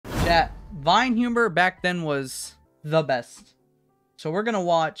that Vine humor back then was the best. So we're gonna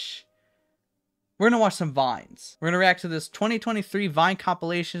watch some Vines. We're gonna react to this 2023 Vine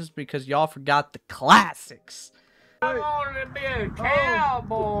compilations because y'all forgot the classics. I wanna be a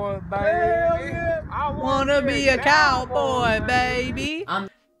cowboy, baby. I Wanna be a cowboy, baby.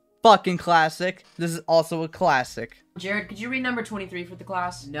 Fucking classic. This is also a classic. Jared, could you read number 23 for the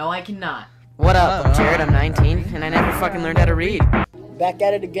class? No, I cannot. What up? I'm Jared, I'm 19, and I never fucking learned how to read. Back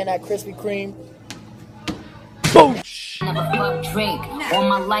at it again at Krispy Kreme. Boosh! Never fuck Drake. All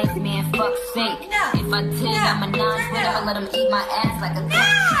my life, man, fuck fake. If I tell you I'm a non-winner, let him eat my ass like a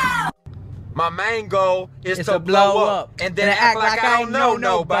My main goal is It's to blow up and then act like I don't know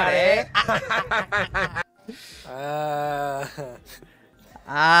nobody.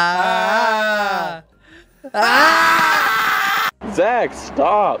 Zach,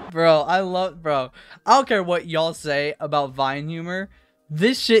 stop. Bro, I don't care what y'all say about Vine humor.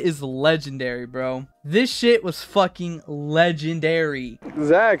 This shit is legendary, bro. This shit was fucking legendary.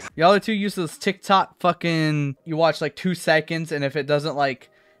 Zach. Y'all are too used to this TikTok fucking, you watch like 2 seconds, and if it doesn't like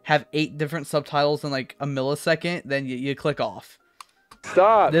have 8 different subtitles in like a millisecond, then you click off.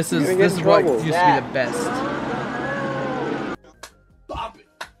 Stop. This is what used to be the best. Stop it.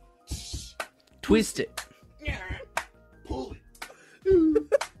 Twist it. Pull it.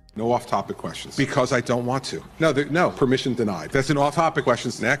 No off-topic questions. Because I don't want to. No, no, permission denied. That's an off-topic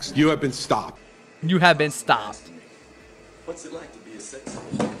questions. Next, you have been stopped. You have been stopped. What's it like to be a sex?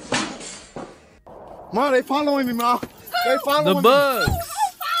 Mom, they following me, Mom. They following The bugs.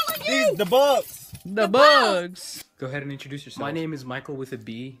 The bugs. The bugs. Go ahead and introduce yourself. My name is Michael with a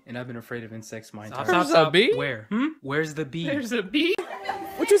B, and I've been afraid of insects my entire life. There's a bee? Where? Where's the bee? There's a bee.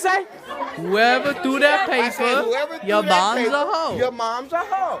 What you say? Whoever threw that paper, your mom's a hoe. Your mom's a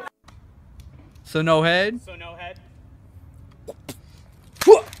hoe. So no head? So no head.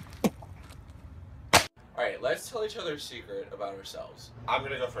 Alright, let's tell each other a secret about ourselves. I'm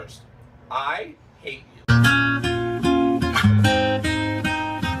gonna go first. I hate you.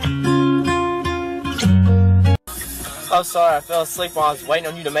 I'm sorry, I fell asleep while I was waiting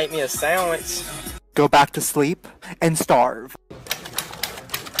on you to make me a sandwich. Go back to sleep and starve.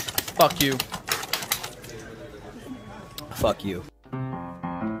 Fuck you. Fuck you.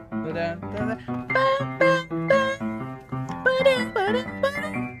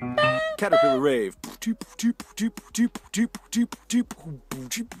 Caterpillar rave.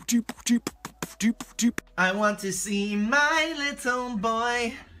 I want to see my little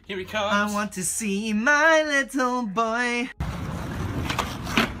boy. Here he comes. I want to see my little boy.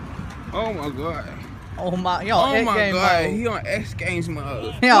 Oh my god. Oh my, y'all, Oh my game god, mode. he on X Games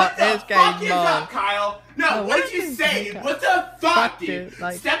mode. Y'all, What the X fuck Games is mode. up, Kyle? No, what did you say? What the fuck, Fuck dude? it,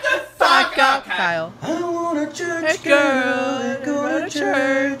 like, Step the fuck up, Kyle. I want a church Hey girl, go to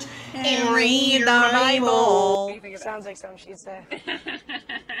church and read the Bible. I think it sounds like something she'd say.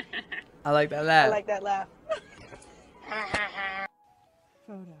 I like that laugh. I like that laugh.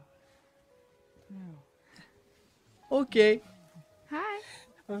 Photo. No. Okay. Hi.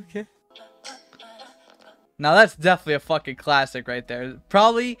 Okay. Now that's definitely a fucking classic right there.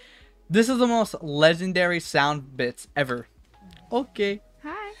 Probably, this is the most legendary sound bits ever. Okay.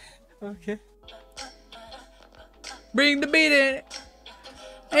 Hi. Okay. Bring the beat in.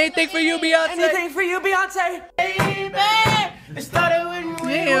 Anything for you, Beyonce. Anything for you, Beyonce. Baby, it started when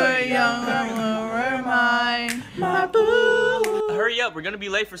we were young. Were mine, my boo. Hurry up, we're gonna be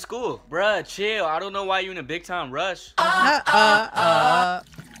late for school. Bruh, chill. I don't know why you in a big time rush.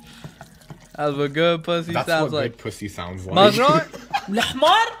 That's what good pussy sounds like. Good pussy sounds like. Mazron?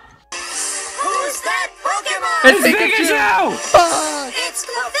 Lahmar? Who's that Pokemon? It's Pikachu! Fuck! It's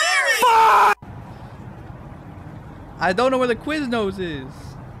Clefairy! I don't know where the Quiznos is.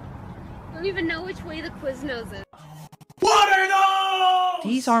 I don't even know which way the Quiznos is. What are those?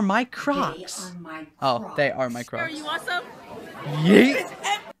 These are my Crocs. Oh, they are my Crocs. You want some? Yeet.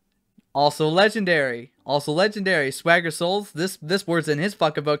 Also legendary. Also legendary. Swagger Souls. This word's in his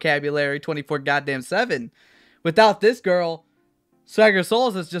fucking vocabulary 24/7. Without this girl, Swagger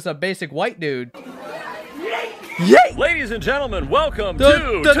Souls is just a basic white dude. Yay! Ladies and gentlemen, welcome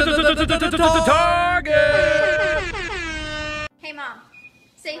to Target! Hey mom,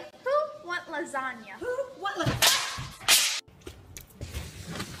 say who want lasagna? Who want lasagna?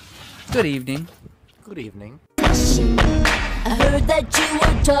 Good evening. Good evening. I heard that you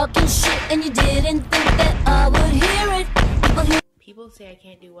were talking shit and you didn't think that I would hear it. People say I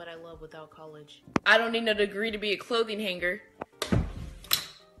can't do what I love without college. I don't need a degree to be a clothing hanger.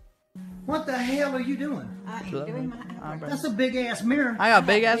 What the hell are you doing? I am doing my eyebrows. That's a big ass mirror. I got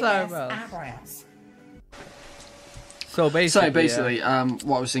big ass eyebrows. So basically,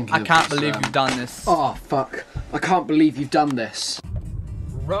 what I was thinking. I can't believe you've done this. Oh fuck! I can't believe you've done this.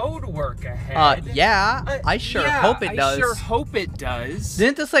 Road work ahead. Yeah, I sure hope it does. I sure hope it does.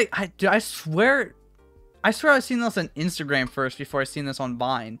 Didn't this like I swear I've seen this on Instagram first before I seen this on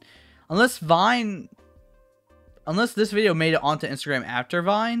Vine. Unless this video made it onto Instagram after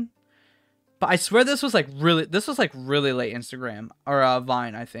Vine. But I swear this was like really late Instagram or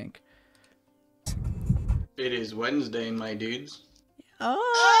Vine, I think. It is Wednesday, my dudes.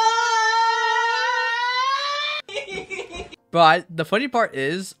 But the funny part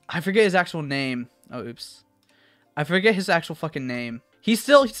is, I forget his actual name. Oh, oops. I forget his actual fucking name. He's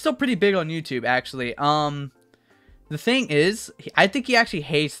still pretty big on YouTube, actually. The thing is, I think he actually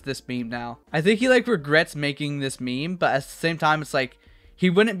hates this meme now. I think he like regrets making this meme, but at the same time, it's like he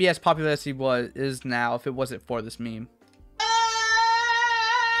wouldn't be as popular as he is now if it wasn't for this meme.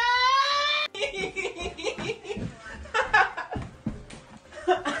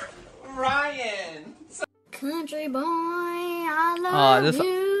 Ryan. Country boy, I love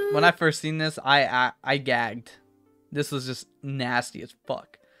you. When I first seen this, I gagged. This was just nasty as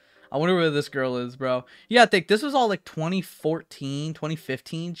fuck. I wonder where this girl is, bro. You gotta think, this was all like 2014,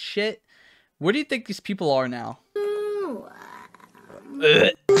 2015 shit. Where do you think these people are now?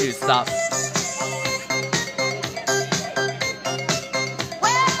 Dude, stop.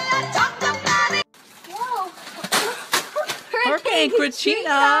 Hurricane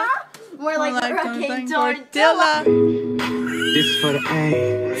Katrina. More like Hurricane Tortilla. This is for the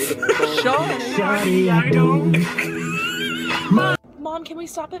Mom, can we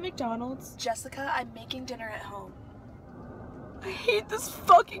stop at McDonald's? Jessica, I'm making dinner at home. I hate this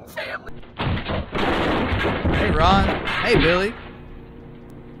fucking family. Hey, Ron. Hey, Billy.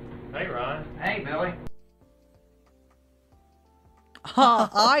 Hey, Ron. Hey, Billy. Huh,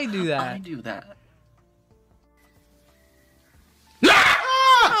 I do that. I do that.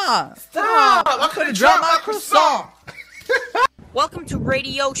 Stop! I could have dropped my croissant. Welcome to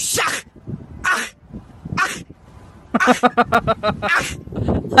Radio Shack.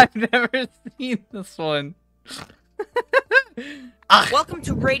 I've never seen this one. Welcome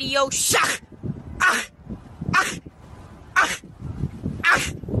to Radio Shack.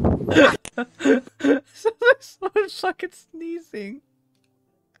 Someone fucking sneezing.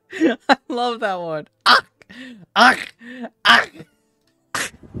 I love that one. I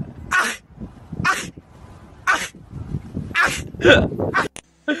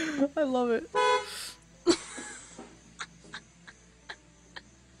love it.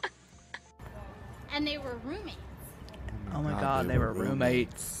 And they were roommates. Oh my god, they were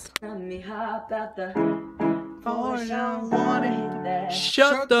roommates.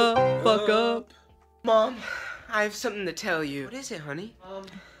 Shut the fuck up. Mom, I have something to tell you. What is it, honey?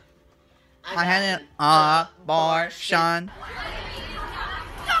 I had an abortion.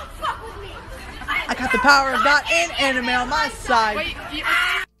 Don't fuck with me. I got the power of God and anime on my side.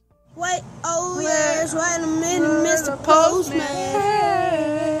 Wait, oh yes, wait a minute, Mr. Postman.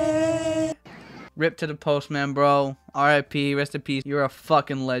 Rip to the postman, bro. R.I.P. Rest in peace. You're a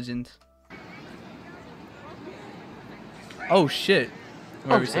fucking legend. Oh shit.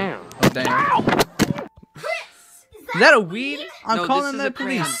 Where we say? Oh damn. Is that a weed? I'm calling the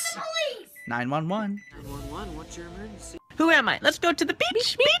police. 911. 911, what's your emergency? Who am I? Let's go to the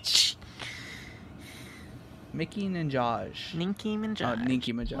beach. Mickey and Josh. Ninky and Josh. Oh, Ninky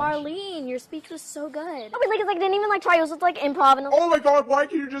and Josh. Marlene, your speech was so good. I mean, like, it's like, didn't even like try. It was just like improv and. Oh my god, why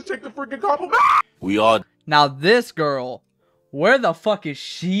can't you just take the freaking compliment? We all. Now this girl, where the fuck is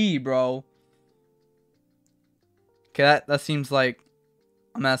she, bro? Okay, that seems like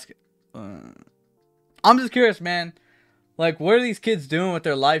I'm asking. I'm just curious, man. Like, what are these kids doing with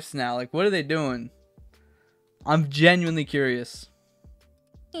their lives now? Like, what are they doing? I'm genuinely curious.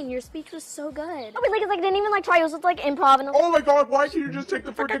 Your speech was so good. I mean, like, it's like, didn't even like try. It was just like improv and. Oh my god, why can't you just take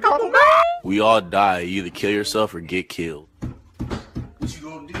the freaking compliment? We all die. You either kill yourself or get killed. What you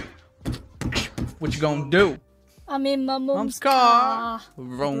gonna do? What you gonna do? I'm in my mom's car.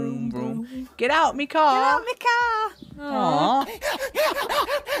 Vroom, vroom. Get out me car. Get out me car.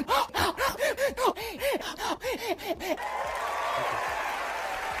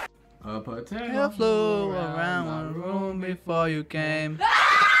 A potato You flew around one room before you came.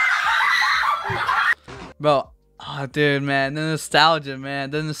 Bro, oh dude, man, the nostalgia, man.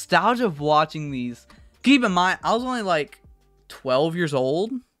 The nostalgia of watching these. Keep in mind, I was only like 12 years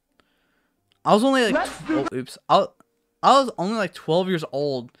old. I was only like, oops. I was only like 12 years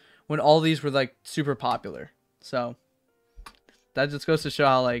old when all these were like super popular. So that just goes to show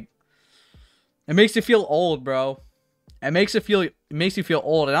how like it makes you feel old, bro. It makes you feel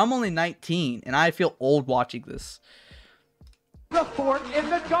old, and I'm only 19, and I feel old watching this. The fork in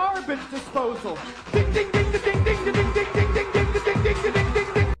the garbage disposal. Ding ding ding ding ding ding ding ding ding ding ding ding ding ding ding ding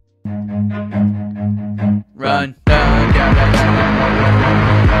ding. Run.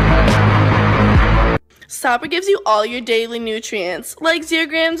 Stopper gives you all your daily nutrients, like 0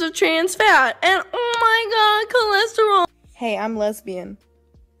 grams of trans fat, and oh my god, cholesterol. Hey, I'm lesbian.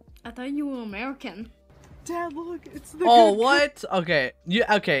 I thought you were American. Dad, look, it's the Oh, what? Okay.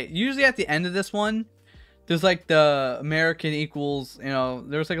 Okay. Usually at the end of this one, there's like the American equals, you know,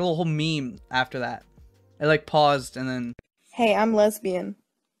 there was like a little whole meme after that. It like paused and then. Hey, I'm lesbian.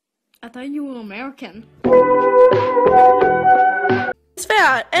 I thought you were American. It's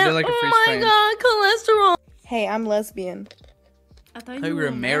fat, and like a oh freeze my frame. god, cholesterol. Hey, I'm lesbian. I thought You were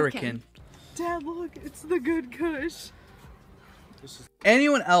American. Dad, look, it's the good Kush.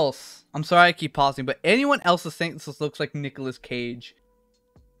 Anyone else? I'm sorry I keep pausing, but anyone else is saying this looks like Nicolas Cage?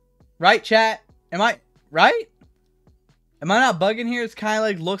 Right, chat? Am I right? Am I not bugging here? It's kind of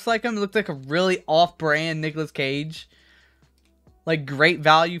like looks like him. It looks like a really off-brand Nicolas Cage. Like great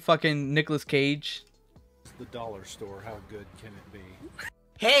value fucking Nicolas Cage. The dollar store, how good can it be?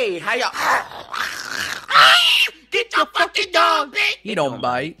 Hey, how y'all? Get your fucking dog, bitch! He don't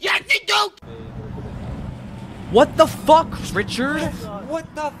bite. Yes, he do. What the fuck, Richard? What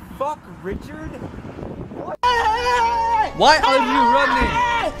the fuck, Richard? Why are you running?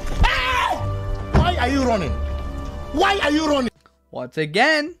 Why are you running? Why are you running? Once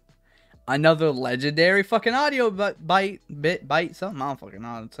again, another legendary fucking audio bite, something. I don't fucking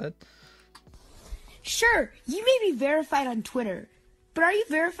know what it said. Sure, you may be verified on Twitter, but are you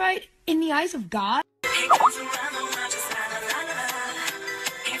verified in the eyes of God?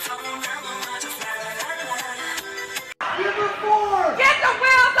 Number 4! Get the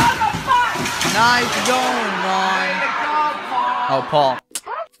wheels on the bus! Nice going, Ron. Oh, Paul.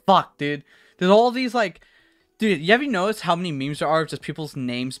 Fuck, dude. There's all these, like... Dude, have you noticed how many memes there are of just people's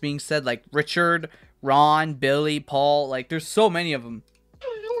names being said? Like, Richard, Ron, Billy, Paul. Like, there's so many of them.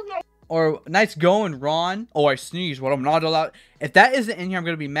 Or, nice going, Ron. Oh, I sneezed. What I'm not allowed... If that isn't in here, I'm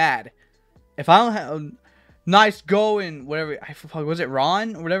gonna be mad. If I don't have... Nice going, whatever... Was it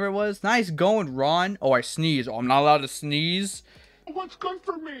Ron? Or whatever it was? Nice going, Ron. Oh, I sneezed. Oh, I'm not allowed to sneeze. What's good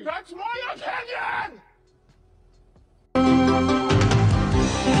for me? That's my opinion!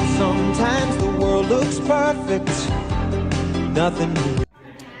 Sometimes the world looks perfect. Nothing.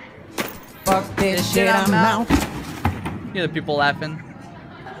 Fuck this shit, I'm out. You hear the people laughing.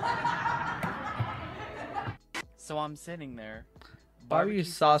 So I'm sitting there. Barbie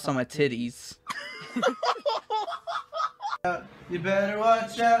sauce on my titties. You better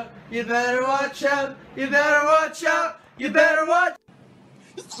watch out. You better watch out. You better watch out. You better watch.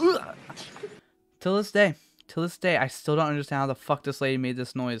 Till this day, I still don't understand how the fuck this lady made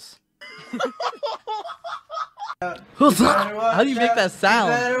this noise. How do you make that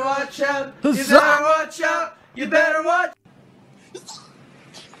sound? You better watch out. You better watch out. You better watch.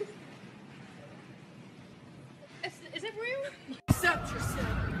 Is it real? Accept yourself.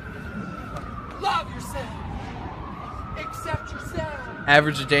 Love yourself. Accept yourself.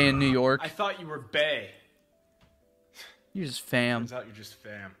 Average day in New York. I thought you were bae. You're just fam. Turns out you're just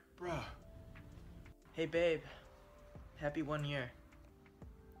fam. Bruh. Hey babe, happy 1 year.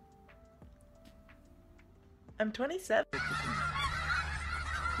 I'm 27.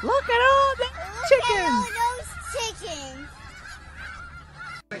 Look at all the chickens! those chickens.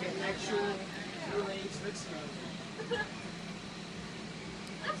 Like an actual middle-aged Mexican.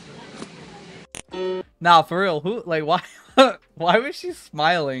 Nah, for real. Who? Like, why? Why was she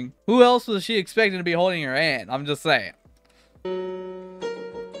smiling? Who else was she expecting to be holding her hand? I'm just saying.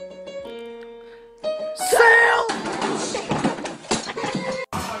 Sail!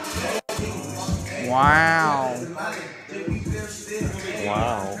 Wow.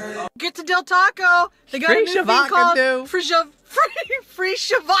 Wow. Get to Del Taco. They got Free a new thing called Shavacadoo. Free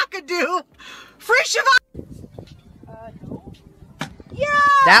Shavacadoo. Free Shavacadoo. Yeah!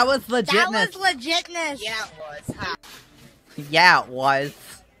 That was legitness. That was legitness. Yeah, it was. Huh? Yeah, it was.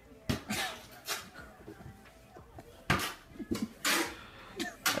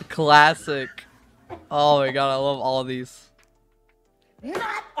 A classic. Oh my god, I love all of these.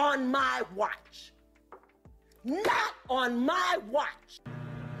 Not on my watch. Not on my watch.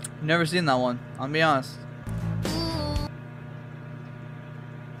 Never seen that one. I'll be honest.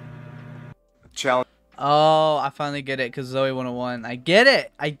 Challenge. Oh, I finally get it because Zoe 101. I get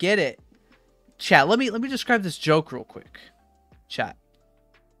it. I get it. Chat, let me describe this joke real quick. Chat.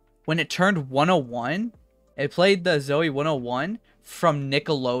 When it turned 101, it played the Zoe 101 from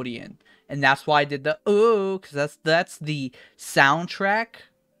Nickelodeon. And that's why I did the ooh, because that's the soundtrack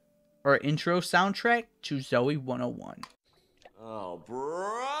or intro soundtrack to Zoe 101. Oh,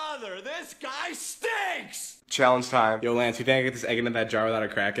 brother, this guy stinks! Challenge time. Yo, Lance, you think I get this egg into that jar without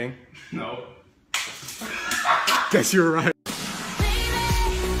it cracking? No. Guess you were right.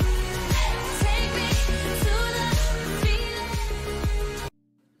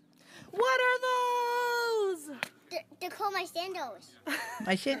 What are those? They're called my sandals.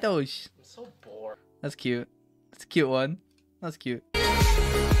 My shadows. I'm so bored. That's cute. That's a cute one. That's cute.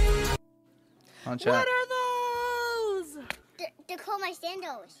 On chat. What are those? They're called my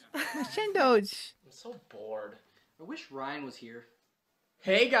sandals. My shadows. I'm so bored. I wish Ryan was here.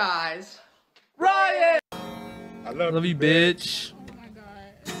 Hey guys. Ryan! I Love you, bitch. Oh my god.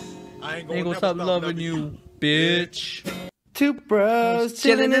 I ain't Ain't gonna never stop loving you, bitch. Two bros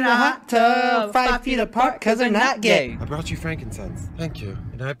chilling in a hot tub, 5 feet apart cause they're not gay. I brought you frankincense. Thank you.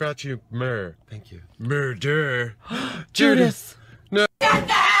 And I brought you myrrh. Thank you. Murder. Judas. No. Shut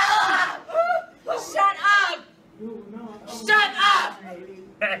the hell up! Shut up! Shut up!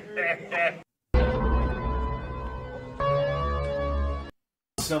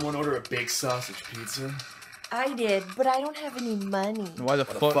 Someone order a big sausage pizza? I did, but I don't have any money. Why the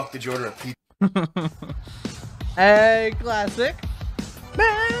fuck did you order a pizza? Hey, classic. Let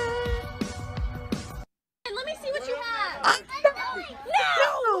me see what you have.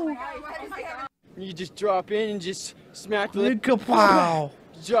 No! You just drop in and just smack the Kapow!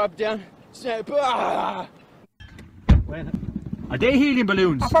 drop down, snap. Ah! Are they helium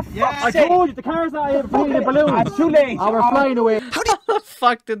balloons? Yeah, I told you the car's not here for helium balloons. It's too late. We're flying away. How the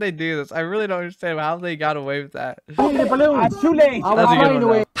fuck did they do this? I really don't understand how they got away with that. Helium balloons. It's too late. We're flying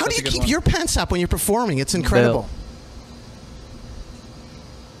away. How do you keep your pants up when you're performing? It's incredible.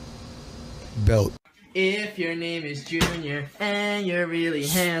 Belt. If your name is Junior and you're really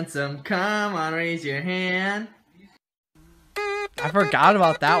handsome, come on, raise your hand. I forgot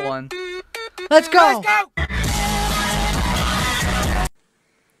about that one. Let's go!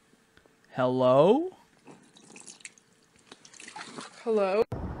 Hello? Hello?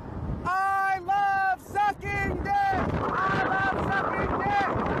 I love sucking dick. I love sucking dick.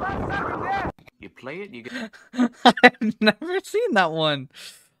 I love sucking dick. You play it, you get. I've never seen that one.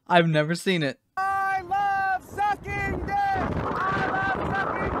 I've never seen it. I love sucking dick. I love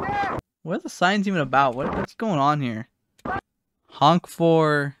sucking dick. What are the signs even about? What's going on here? Honk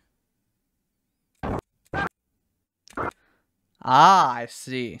for... Ah, I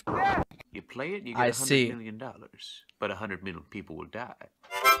see. You play it, you I get see. $100 million, but 100 million people will die.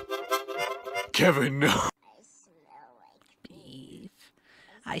 Kevin, no. Beef.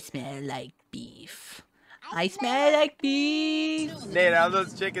 I smell like beef. I smell like beef. Nate, how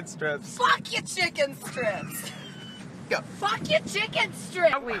those chicken strips? Fuck your chicken strips! Go. Fuck your chicken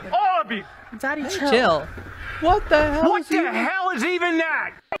strips! All of you. Daddy, Chill. What the hell? What the hell is even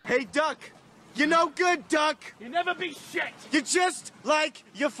that? Hey, Duck. You're no good, Duck. You never be shit. You're just like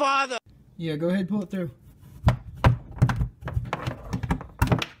your father. Yeah, go ahead, pull it through.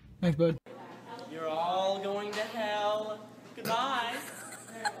 Thanks, bud. You're all going to hell. Goodbye.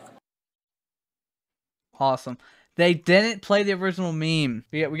 Awesome. They didn't play the original meme.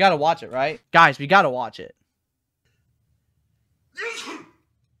 We gotta watch it, right? Guys, we gotta watch it.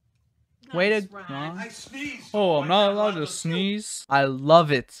 Wait a... I sneezed. Oh, I'm not allowed to sneeze. I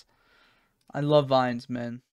love it. I love Vines, man.